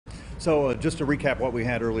So just to recap what we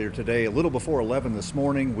had earlier today, a little before 11 this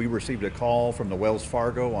morning, we received a call from the Wells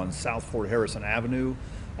Fargo on South Fort Harrison Avenue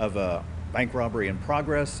of a bank robbery in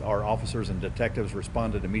progress. Our officers and detectives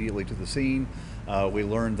responded immediately to the scene. We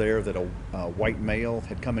learned there that a white male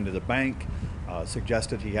had come into the bank,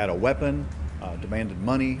 suggested he had a weapon, demanded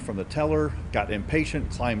money from the teller, got impatient,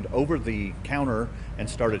 climbed over the counter, and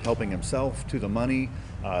started helping himself to the money.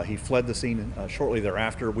 He fled the scene shortly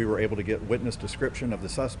thereafter. We were able to get witness description of the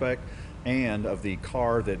suspect and of the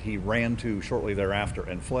car that he ran to shortly thereafter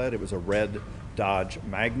and fled. It was a red Dodge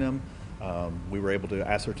Magnum. We were able to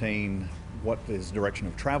ascertain what his direction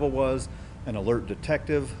of travel was. An alert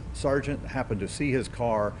detective sergeant happened to see his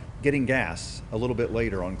car getting gas a little bit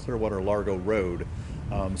later on Clearwater Largo Road.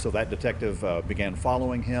 So that detective began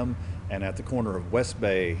following him, and at the corner of West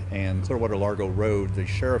Bay and Clearwater Largo Road, the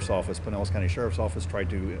sheriff's office, Pinellas County Sheriff's Office, tried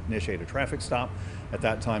to initiate a traffic stop. At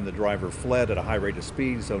that time, the driver fled at a high rate of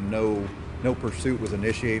speed, so no pursuit was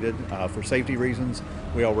initiated. For safety reasons,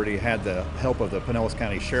 we already had the help of the Pinellas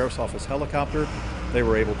County Sheriff's Office helicopter. They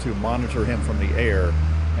were able to monitor him from the air,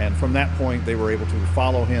 and from that point, they were able to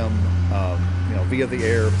follow him via the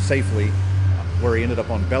air safely, where he ended up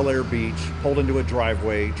on Bel Air Beach, pulled into a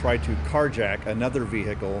driveway, tried to carjack another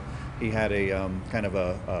vehicle. He had a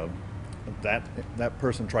that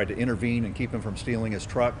person tried to intervene and keep him from stealing his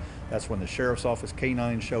truck. That's when the sheriff's office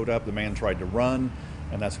K-9 showed up. The man tried to run,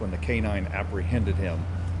 and that's when the K-9 apprehended him.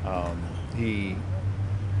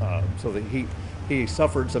 He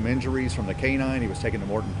suffered some injuries from the K-9. He was taken to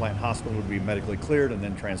Morton Plant Hospital to be medically cleared and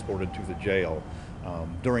then transported to the jail.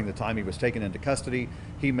 During the time he was taken into custody,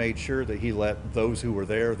 he made sure that he let those who were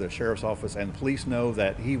there, the sheriff's office and the police, know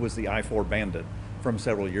that he was the I-4 bandit from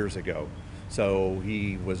several years ago. So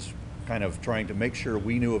he was kind of trying to make sure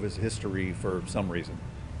we knew of his history for some reason.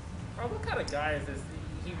 What kind of guy is this?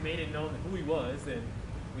 He made it known who he was, and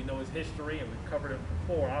we know his history, and we've covered it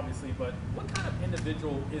before, obviously, but what kind of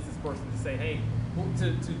individual is this person to say, hey,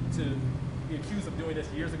 to be accused of doing this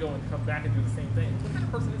years ago and come back and do the same thing? What kind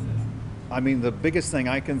of person is this? I mean, the biggest thing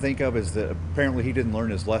I can think of is that apparently he didn't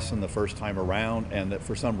learn his lesson the first time around, and that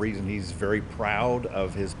for some reason he's very proud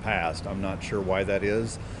of his past. I'm not sure why that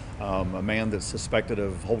is. A man that's suspected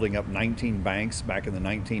of holding up 19 banks back in the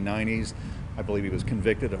 1990s. I believe he was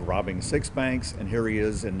convicted of robbing 6 banks, and here he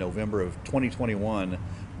is in November of 2021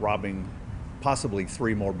 robbing possibly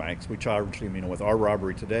 3 more banks. We charged him, with our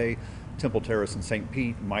robbery today. Temple Terrace and St.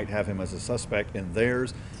 Pete might have him as a suspect in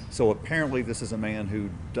theirs. So apparently this is a man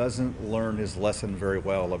who doesn't learn his lesson very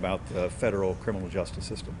well about the federal criminal justice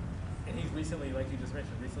system. And he's recently, like you just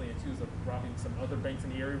mentioned, accused of robbing some other banks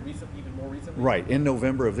in the area, even more recently? Right. In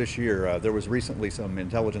November of this year, there was recently some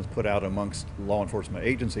intelligence put out amongst law enforcement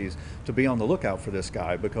agencies to be on the lookout for this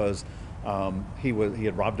guy because he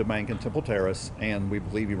had robbed a bank in Temple Terrace, and we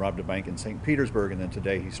believe he robbed a bank in St. Petersburg, and then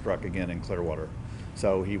today he struck again in Clearwater.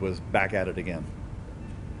 So he was back at it again.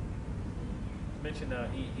 You mentioned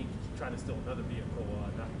he tried to steal another vehicle,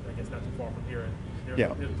 I guess not too far from here. And yeah.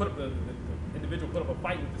 The individual put up a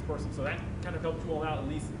fight with this person, so that kind of helped you all out at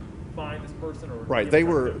least find this person? Or right.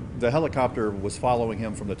 The helicopter was following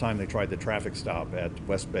him from the time they tried the traffic stop at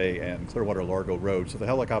West Bay and Clearwater Largo Road. So the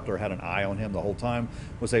helicopter had an eye on him the whole time,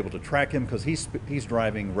 was able to track him because he's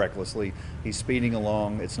driving recklessly. He's speeding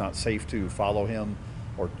along. It's not safe to follow him.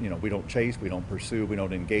 Or, we don't chase, we don't pursue, we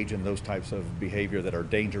don't engage in those types of behavior that are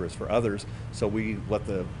dangerous for others. So we let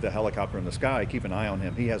the helicopter in the sky keep an eye on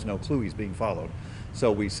him. He has no clue he's being followed.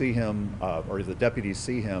 So we see him, or the deputies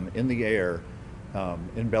see him in the air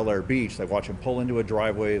in Bel Air Beach. They watch him pull into a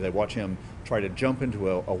driveway. They watch him try to jump into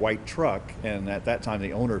a white truck. And at that time,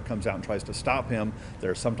 the owner comes out and tries to stop him.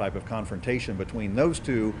 There's some type of confrontation between those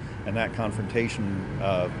two, and that confrontation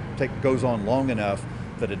goes on long enough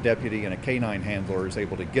that a deputy and a K-9 handler is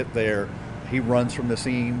able to get there. He runs from the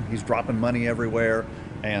scene. He's dropping money everywhere,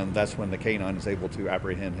 and that's when the K-9 is able to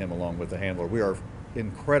apprehend him along with the handler. We are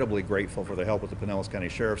incredibly grateful for the help of the Pinellas County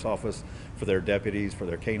Sheriff's Office, for their deputies, for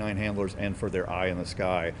their K-9 handlers, and for their eye in the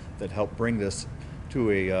sky that helped bring this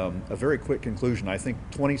to a very quick conclusion. I think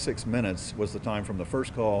 26 minutes was the time from the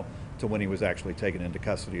first call to when he was actually taken into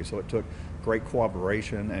custody. So it took great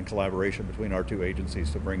cooperation and collaboration between our two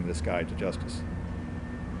agencies to bring this guy to justice.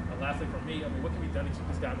 Lastly, for me, what can be done to keep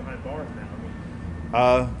this guy behind bars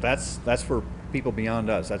now? That's for people beyond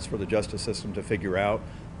us. That's for the justice system to figure out.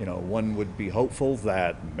 One would be hopeful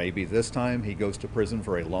that maybe this time he goes to prison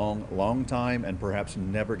for a long, long time and perhaps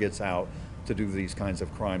never gets out to do these kinds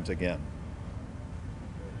of crimes again.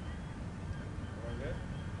 Okay.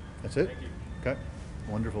 That's it? Thank you. Okay.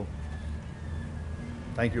 Wonderful.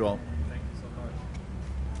 Thank you all. Thank you so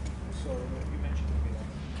much. So you mentioned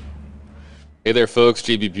Hey there, folks.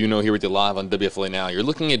 JB Buno here with you live on WFLA Now. You're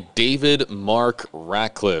looking at David Mark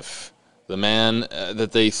Ratcliffe, the man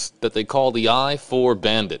that they call the I-4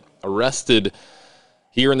 bandit, arrested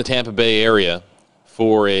here in the Tampa Bay area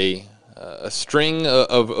for a string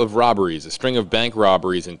of robberies, a string of bank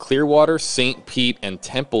robberies in Clearwater, St. Pete, and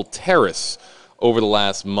Temple Terrace over the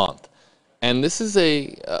last month. And this is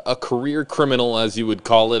a career criminal, as you would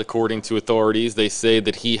call it, according to authorities. They say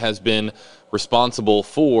that he has been responsible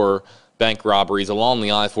for bank robberies along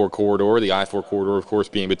the I-4 corridor, the I-4 corridor, of course,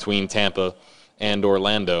 being between Tampa and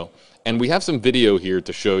Orlando. And we have some video here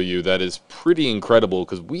to show you that is pretty incredible,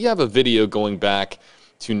 because we have a video going back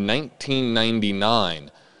to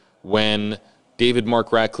 1999 when David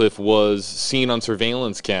Mark Ratcliffe was seen on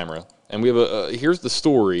surveillance camera. And we have here's the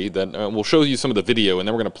story that we'll show you some of the video, and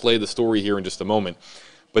then we're going to play the story here in just a moment.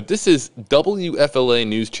 But this is WFLA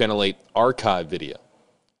News Channel 8 archive video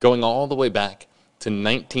going all the way back to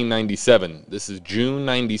 1997. This is June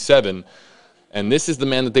 97, and this is the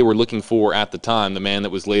man that they were looking for at the time, the man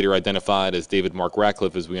that was later identified as David Mark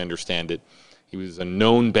Ratcliffe, as we understand it. He was a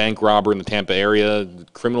known bank robber in the Tampa area,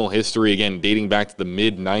 criminal history, again, dating back to the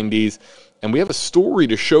mid-90s. And we have a story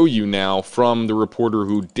to show you now from the reporter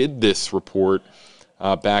who did this report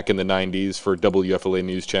back in the 90s for WFLA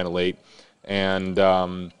News Channel 8. And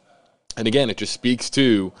again, it just speaks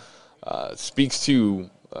to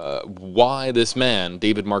why this man,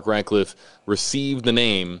 David Mark Ratcliffe, received the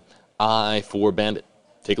name I-4 Bandit.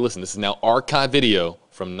 Take a listen. This is now archive video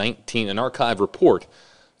from an archive report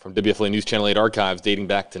from WFLA News Channel 8 archives dating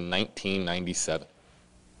back to 1997.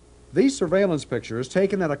 These surveillance pictures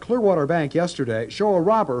taken at a Clearwater bank yesterday show a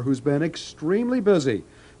robber who's been extremely busy.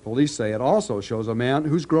 Police say it also shows a man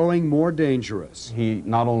who's growing more dangerous. He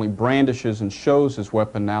not only brandishes and shows his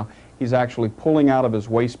weapon now, he's actually pulling out of his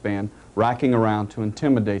waistband, racking around to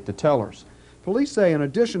intimidate the tellers. Police say in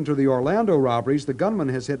addition to the Orlando robberies, the gunman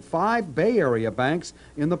has hit 5 Bay Area banks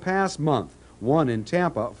in the past month, 1 in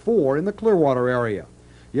Tampa, 4 in the Clearwater area.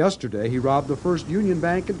 Yesterday, he robbed the First Union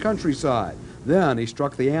Bank in Countryside. Then he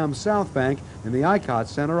struck the Am South Bank in the ICOT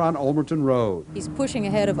Center on Ulmerton Road. He's pushing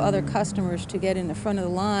ahead of other customers to get in the front of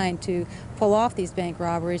the line to pull off these bank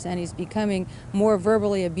robberies, and he's becoming more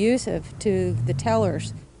verbally abusive to the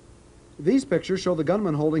tellers. These pictures show the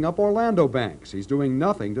gunman holding up Orlando banks. He's doing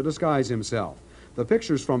nothing to disguise himself. The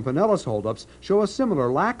pictures from Pinellas holdups show a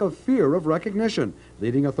similar lack of fear of recognition,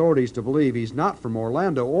 leading authorities to believe he's not from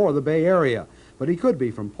Orlando or the Bay Area, but he could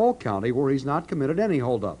be from Polk County, where he's not committed any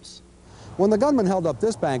holdups. When the gunman held up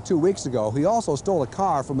this bank 2 weeks ago, he also stole a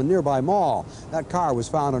car from a nearby mall. That car was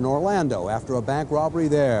found in Orlando after a bank robbery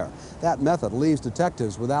there. That method leaves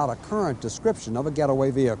detectives without a current description of a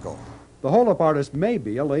getaway vehicle. The holdup artist may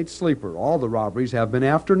be a late sleeper. All the robberies have been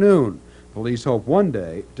afternoon. Police hope one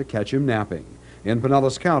day to catch him napping. In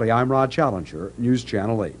Pinellas County, I'm Rod Challenger, News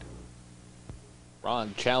Channel 8.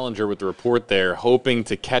 Ron Challenger with the report there, hoping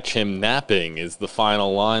to catch him napping is the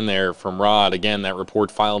final line there from Rod. Again, that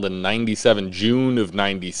report filed in 97, June of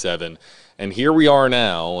 97. And here we are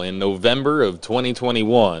now in November of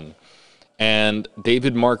 2021. And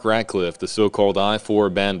David Mark Ratcliffe, the so-called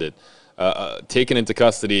I-4 bandit, taken into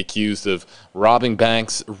custody, accused of robbing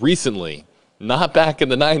banks recently. Not back in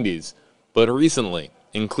the 90s, but recently.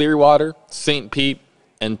 In Clearwater, St. Pete,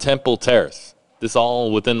 and Temple Terrace. This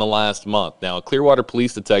all within the last month. Now, a Clearwater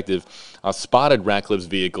police detective spotted Ratcliffe's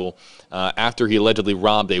vehicle after he allegedly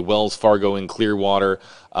robbed a Wells Fargo in Clearwater.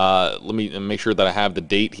 Let me make sure that I have the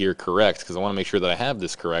date here correct, because I want to make sure that I have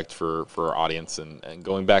this correct for our audience. And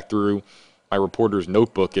going back through my reporter's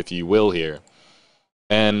notebook, if you will, here.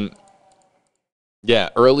 And, yeah,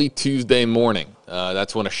 early Tuesday morning,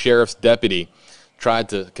 that's when a sheriff's deputy tried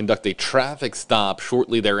to conduct a traffic stop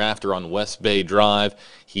shortly thereafter on West Bay Drive.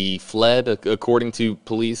 He fled, according to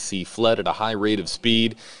police, he fled at a high rate of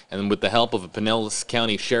speed, and with the help of a Pinellas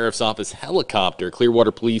County Sheriff's Office helicopter,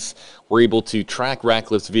 Clearwater police were able to track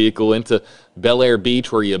Ratcliffe's vehicle into Bel Air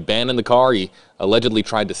Beach, where he abandoned the car. He allegedly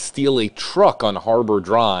tried to steal a truck on Harbor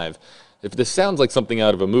Drive. If this sounds like something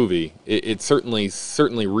out of a movie, it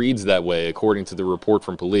certainly reads that way, according to the report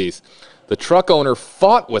from police. The truck owner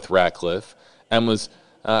fought with Ratcliffe, and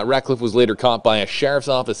Ratcliffe was later caught by a sheriff's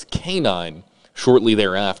office canine shortly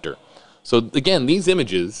thereafter. So again, these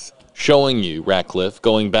images showing you Ratcliffe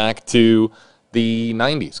going back to the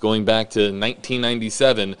 90s, going back to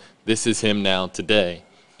 1997. This is him now today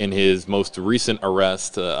in his most recent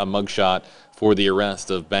arrest, a mugshot for the arrest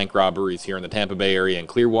of bank robberies here in the Tampa Bay area in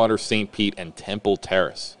Clearwater, St. Pete, and Temple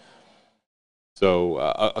Terrace. So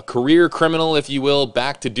a career criminal, if you will,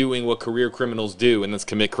 back to doing what career criminals do, and that's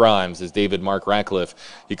commit crimes, is David Mark Ratcliffe.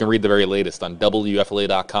 You can read the very latest on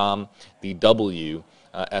WFLA.com, the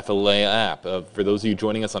FLA app. For those of you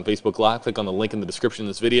joining us on Facebook Live, click on the link in the description of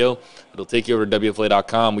this video. It'll take you over to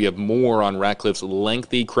WFLA.com. We have more on Ratcliffe's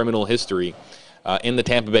lengthy criminal history in the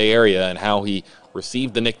Tampa Bay area and how he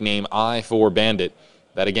received the nickname I-4 Bandit.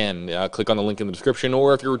 That again, click on the link in the description,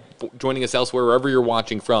 or if you're joining us elsewhere, wherever you're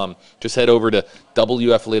watching from, just head over to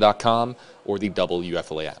WFLA.com or the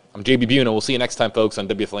WFLA app. I'm JB Buna. We'll see you next time, folks, on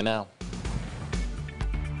WFLA Now.